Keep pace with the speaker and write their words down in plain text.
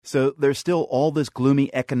So there's still all this gloomy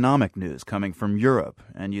economic news coming from Europe,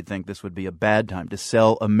 and you'd think this would be a bad time to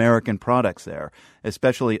sell American products there,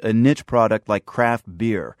 especially a niche product like craft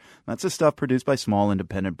beer. That's the stuff produced by small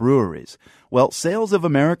independent breweries. Well, sales of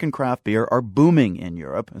American craft beer are booming in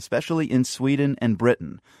Europe, especially in Sweden and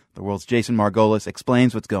Britain. The World's Jason Margolis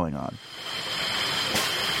explains what's going on.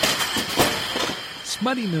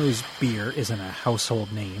 Smutty Nose Beer isn't a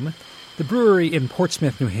household name. The brewery in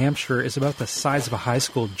Portsmouth, New Hampshire is about the size of a high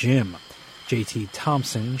school gym. J.T.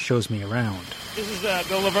 Thompson shows me around. This is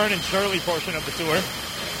the Laverne and Shirley portion of the tour.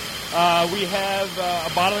 We have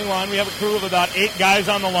a bottling line. We have a crew of about 8 guys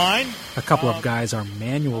on the line. A couple of guys are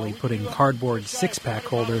manually putting cardboard six-pack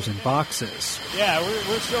holders in boxes. Yeah,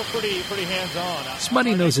 we're still pretty hands-on.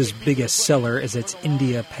 Smutty Nose's biggest seller is its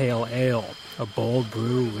India Pale Ale, a bold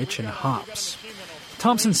brew rich in hops.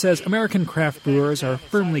 Thompson says American craft brewers are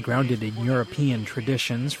firmly grounded in European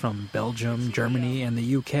traditions from Belgium, Germany, and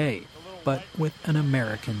the UK, but with an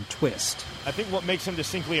American twist. I think what makes them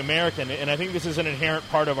distinctly American, and I think this is an inherent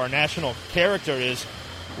part of our national character, is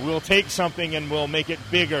we'll take something and we'll make it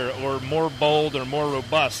bigger or more bold or more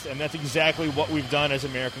robust, and that's exactly what we've done as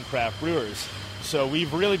American craft brewers. So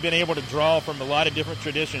we've really been able to draw from a lot of different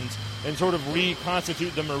traditions and sort of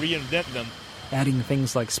reconstitute them or reinvent them, adding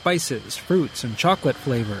things like spices, fruits, and chocolate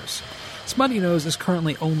flavors. Smutty Nose is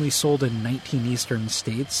currently only sold in 19 eastern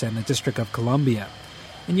states and the District of Columbia.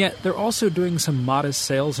 And yet, they're also doing some modest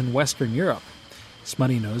sales in Western Europe.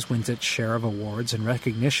 Smutty Nose wins its share of awards and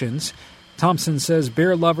recognitions. Thompson says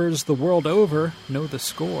beer lovers the world over know the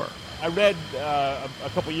score. I read a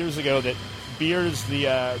couple years ago that beer is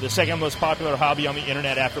the second most popular hobby on the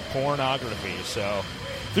internet after pornography. So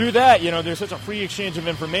through that, there's such a free exchange of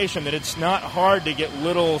information that it's not hard to get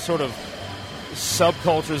little sort of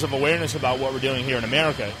subcultures of awareness about what we're doing here in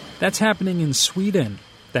America. That's happening in Sweden.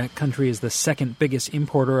 That country is the second biggest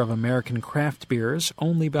importer of American craft beers,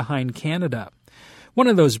 only behind Canada. One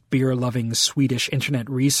of those beer-loving Swedish internet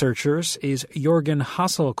researchers is Jörgen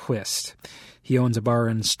Hasselquist. He owns a bar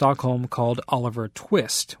in Stockholm called Oliver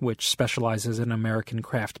Twist, which specializes in American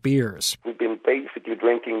craft beers. We've been basically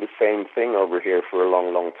drinking the same thing over here for a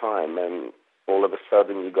long, long time, and all of a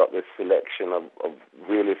sudden you got this selection of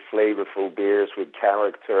really flavorful beers with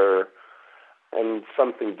character and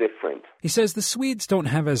something different. He says the Swedes don't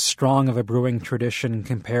have as strong of a brewing tradition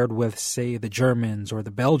compared with, say, the Germans or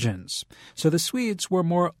the Belgians. So the Swedes were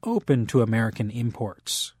more open to American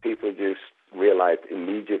imports. People just realized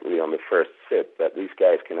immediately on the first sip that these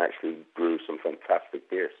guys can actually brew some fantastic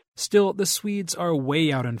beers. Still, the Swedes are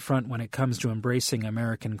way out in front when it comes to embracing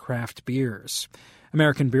American craft beers.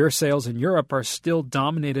 American beer sales in Europe are still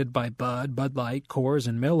dominated by Bud, Bud Light, Coors,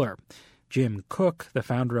 and Miller. Jim Koch, the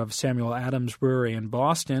founder of Samuel Adams Brewery in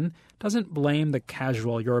Boston, doesn't blame the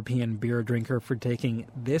casual European beer drinker for taking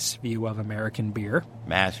this view of American beer.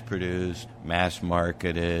 Mass-produced,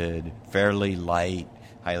 mass-marketed, fairly light,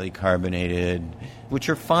 highly carbonated, which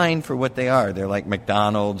are fine for what they are. They're like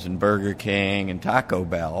McDonald's and Burger King and Taco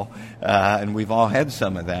Bell, and we've all had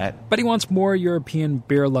some of that. But he wants more European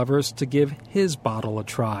beer lovers to give his bottle a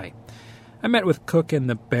try. I met with Cook in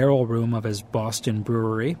the barrel room of his Boston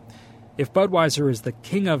brewery. If Budweiser is the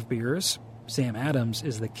king of beers, Sam Adams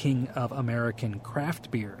is the king of American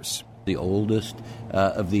craft beers. The oldest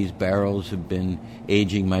of these barrels have been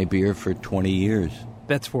aging my beer for 20 years.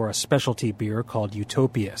 That's for a specialty beer called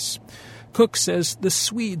Utopias. Cook says the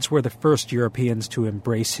Swedes were the first Europeans to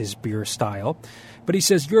embrace his beer style, but he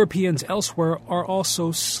says Europeans elsewhere are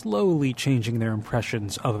also slowly changing their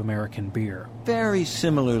impressions of American beer. Very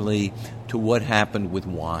similarly to what happened with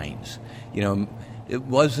wines. It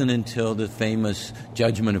wasn't until the famous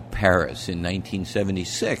Judgment of Paris in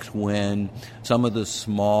 1976 when some of the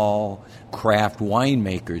small craft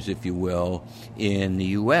winemakers, if you will, in the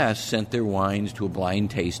U.S. sent their wines to a blind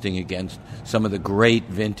tasting against some of the great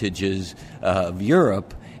vintages of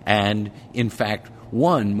Europe and, in fact,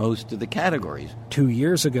 won most of the categories. 2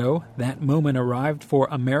 years ago, that moment arrived for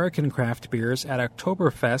American craft beers at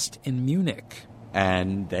Oktoberfest in Munich.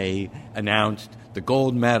 And they announced the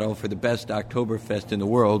gold medal for the best Oktoberfest in the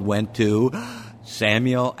world went to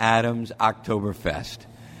Samuel Adams Oktoberfest.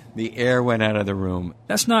 The air went out of the room.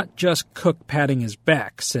 That's not just Cook patting his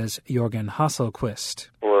back, says Jörgen Hasselquist.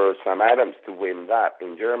 For Sam Adams to win that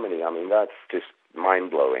in Germany, that's just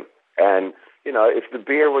mind-blowing. And, if the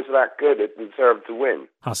beer was that good, it deserved to win.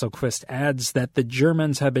 Hasselquist adds that the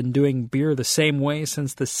Germans have been doing beer the same way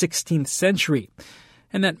since the 16th century,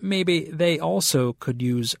 and that maybe they also could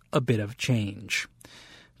use a bit of change.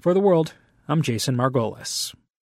 For The World, I'm Jason Margolis.